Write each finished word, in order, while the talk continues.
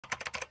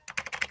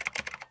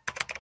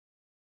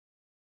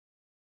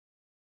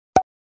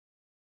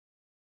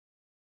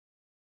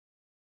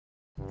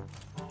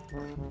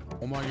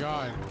Oh my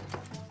god.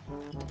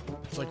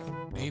 It's like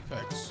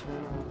Apex.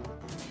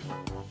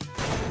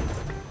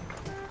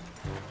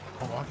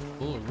 Oh, I can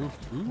pull a roof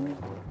too?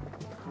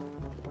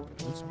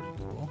 That's pretty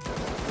cool.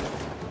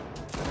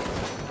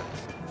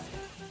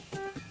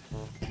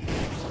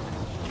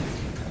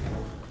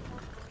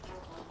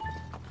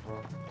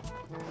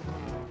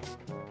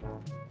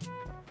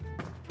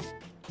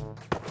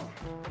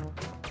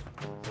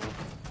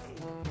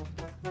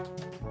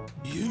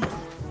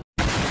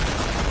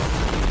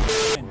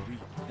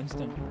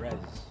 Instant res.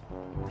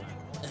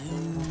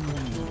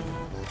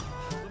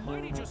 The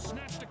mighty just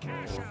snatched a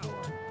cash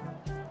out.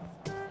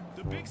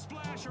 The big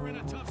splash are in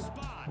a tough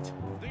spot.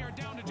 They are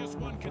down to just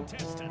one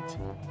contestant. The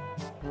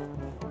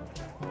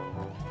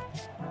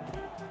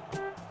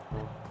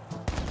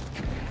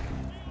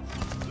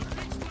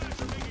big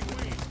splash are making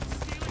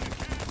waves, stealing a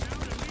cash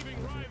out and leaving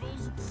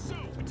rivals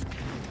soaked. The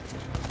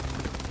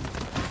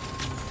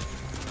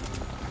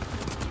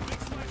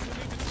big splash will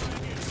need to try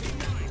again. Team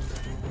 9.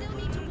 They'll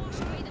need to wash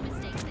away the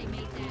mistakes they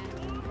made there.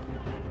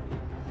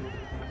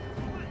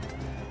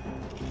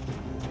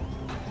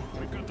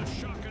 We've got the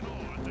shock and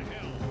awe at the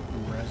hill.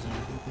 Resin.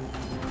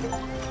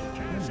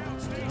 Cash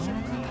out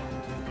station called.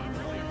 I'm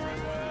really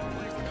impressed by that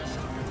play from the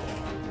shock and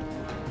awe.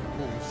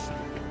 Holy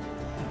shit.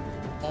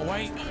 Oh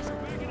wait. Splash are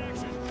back in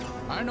action.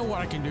 I know what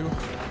I can do.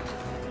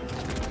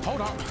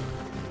 Hold up.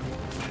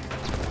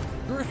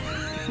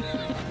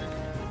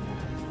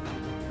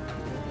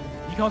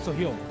 You can also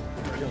heal.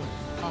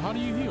 How do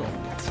you heal?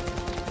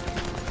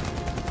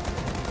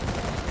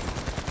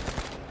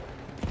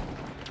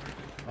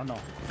 Oh no.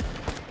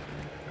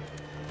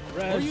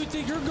 Where do you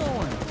think you're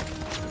going?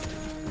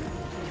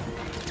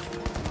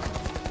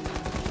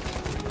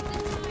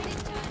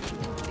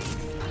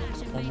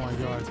 Oh my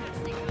god.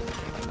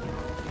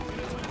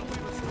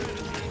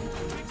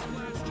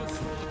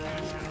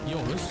 Yo,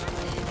 this.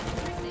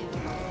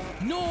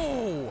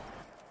 No!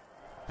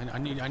 I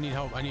need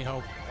help. I need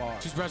help.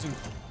 She's pressing.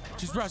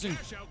 She's pressing.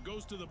 Cash out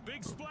goes to the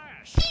big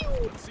splash.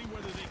 Let's see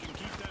whether they can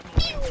keep that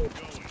momentum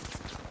going.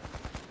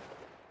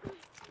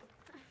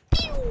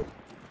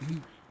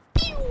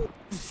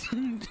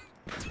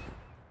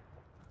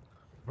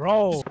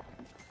 Bro.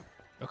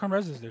 Yo, come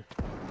res this dude.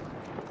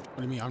 What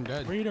do you mean? I'm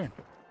dead. What are you doing?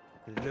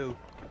 Hello.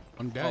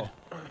 I'm dead.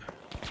 Oh.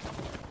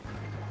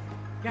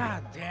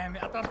 God damn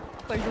it. I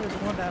thought you were the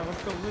one that was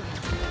still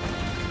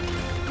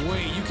living.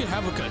 Wait, you can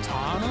have a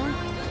katana?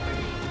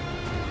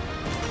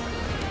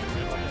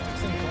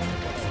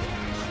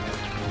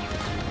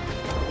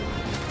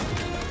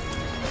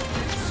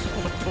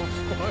 What the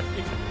fuck?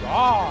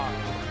 God.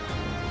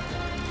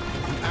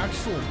 An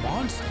actual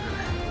monster.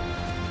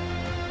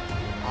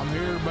 I'm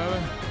here, baby.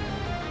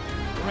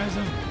 Res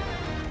him.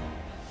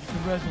 You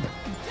can res him.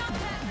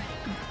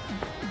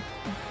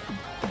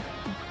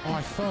 Oh,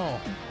 I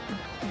fell.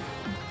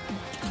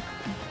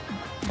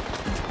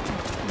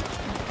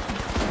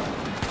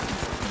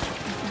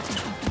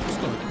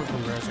 Just gonna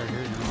quickly res right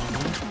here. You know what I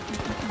mean?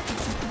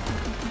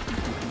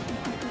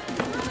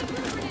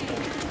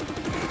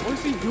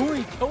 What's he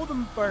doing? Kill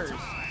them first. All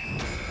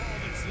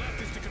that's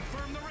left is to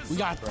confirm the result. We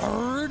got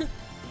third.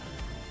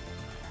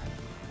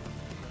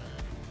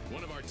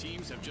 One of our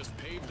teams have just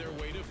paved their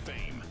way to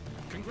fame.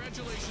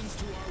 Congratulations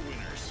to our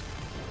winners.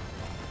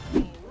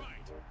 All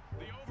right,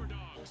 the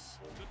overdogs,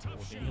 the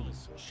tough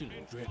shells,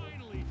 and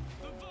finally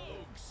the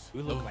vogues.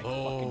 We look like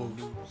fucking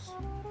Vogues.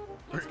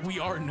 noobs. We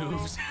are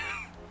noobs.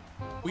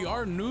 We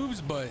are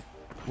noobs, but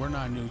we're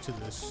not new to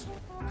this.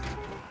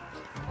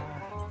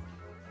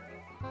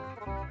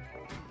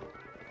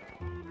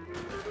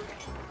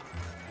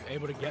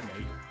 Able to get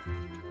me.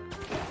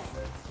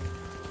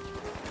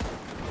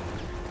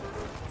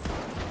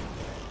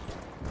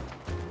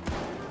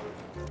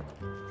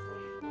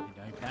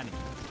 You panic.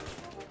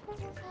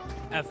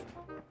 F.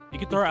 You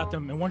can throw it at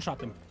them and one-shot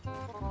them.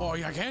 Oh,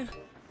 yeah, I can?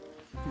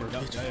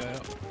 Yeah.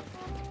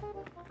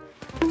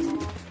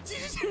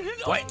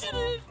 No, I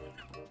didn't.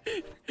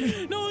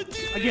 No, I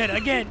didn't.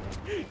 Again.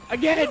 I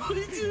didn't. The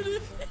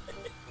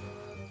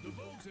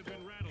vogues have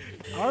been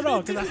rattled. I don't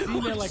know, because I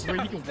seen it like where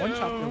you can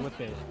one-shot them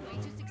with it.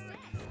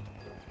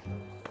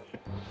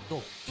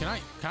 Yo, can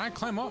I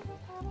climb up?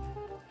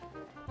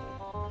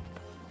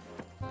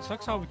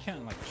 Sucks how we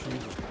can't like choose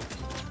it.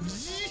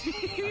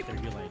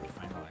 After you like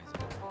finalize it.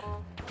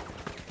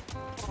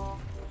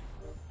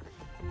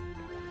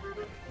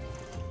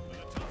 The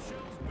tough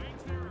shells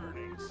banked their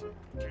earnings.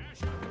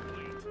 Cash out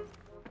complete.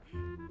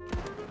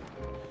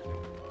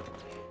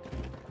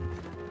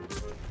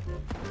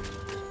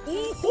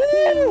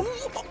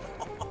 Kingfish.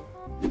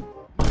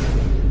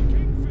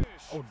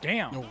 Oh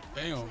damn! No,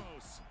 damn.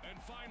 Close. And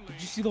finally,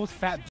 Did you see those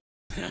fat?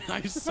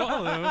 I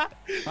saw them.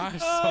 I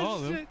saw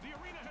them. the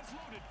arena has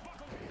loaded.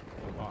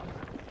 Buckle.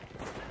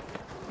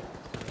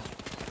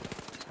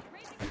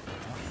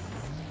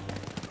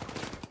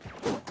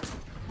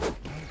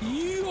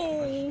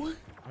 Yo.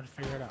 I'll just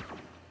figure it out.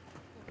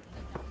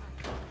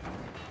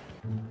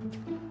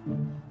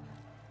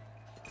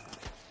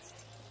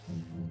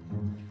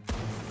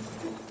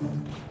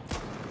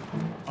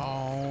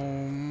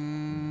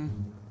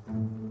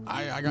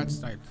 I got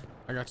sniped.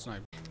 I got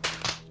sniped.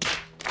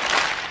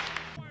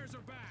 Fires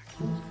are back.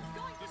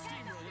 The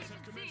steamrollers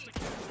have commenced a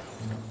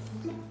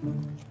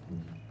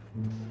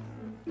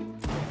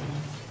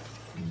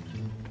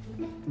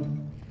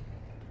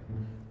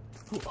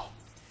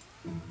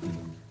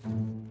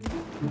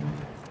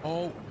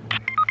Oh.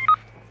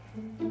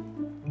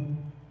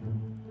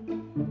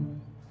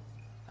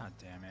 God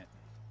damn it.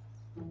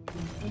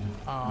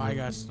 Oh, I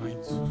got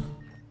sniped.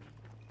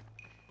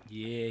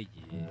 Yeah.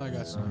 I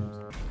got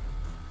sniped.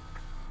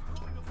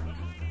 The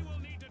party will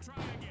need to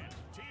try again.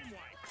 Team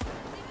wipe.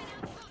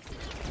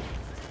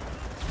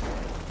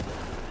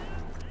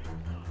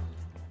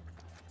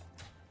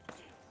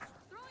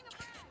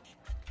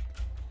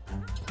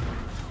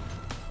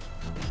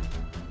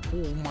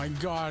 Oh my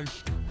god.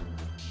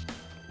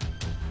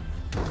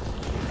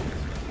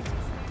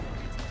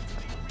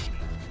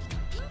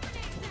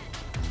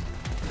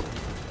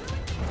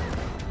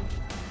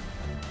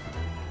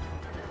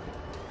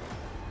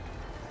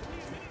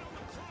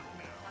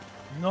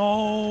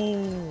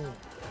 No.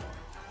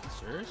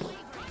 Serious?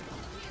 Deliver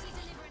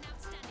an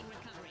outstanding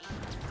recovery.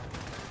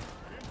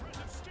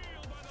 Impressive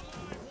steal by the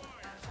live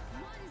wires.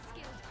 One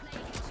skilled play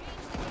can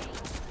change the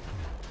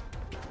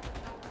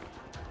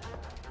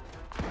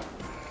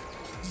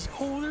game.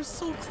 Oh, they're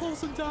so close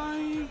to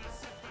dying.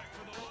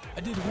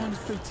 I did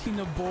 115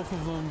 to both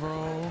of them,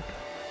 bro.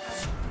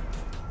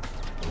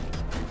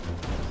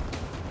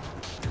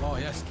 Oh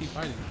yes, keep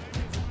fighting.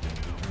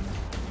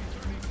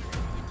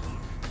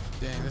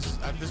 Dang, this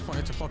at this point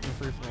it's a fucking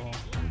free for all.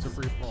 It's a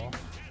free for all.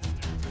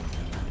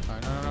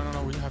 Alright,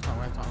 no. We have time.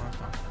 We have time.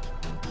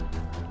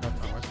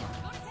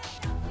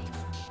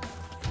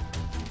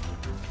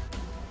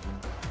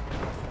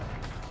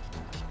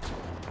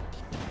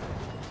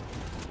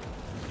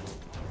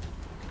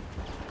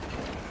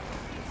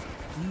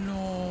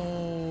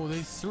 No,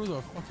 they threw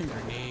the fucking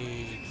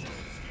grenade.